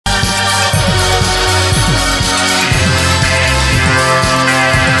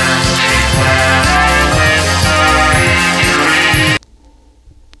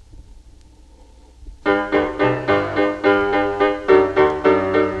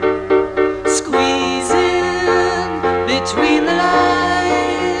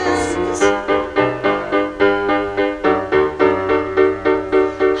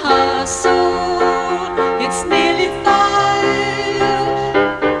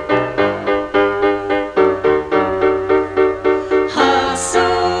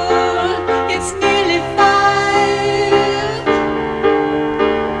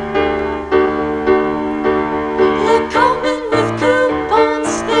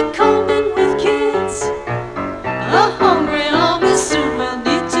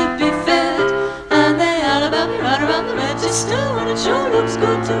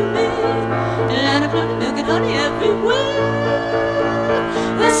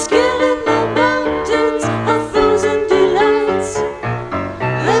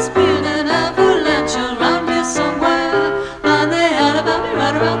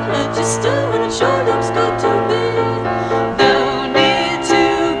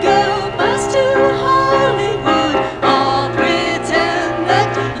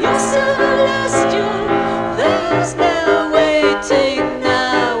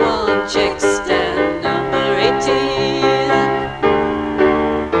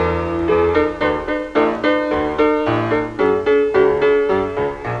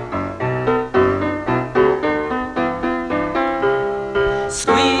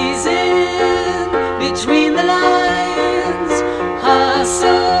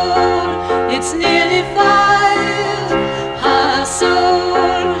It's nearly 5. Her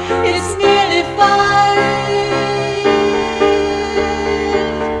soul, it's nearly 5.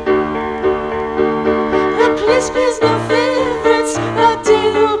 The police pays no favorites by day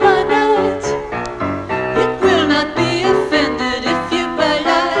or by night. It will not be offended if you buy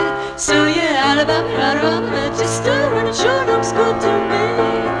light. So yeah, Alabama, right around the register, and it sure looks good to me.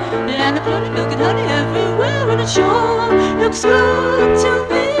 And the bloody milk and honey everywhere, and it sure looks good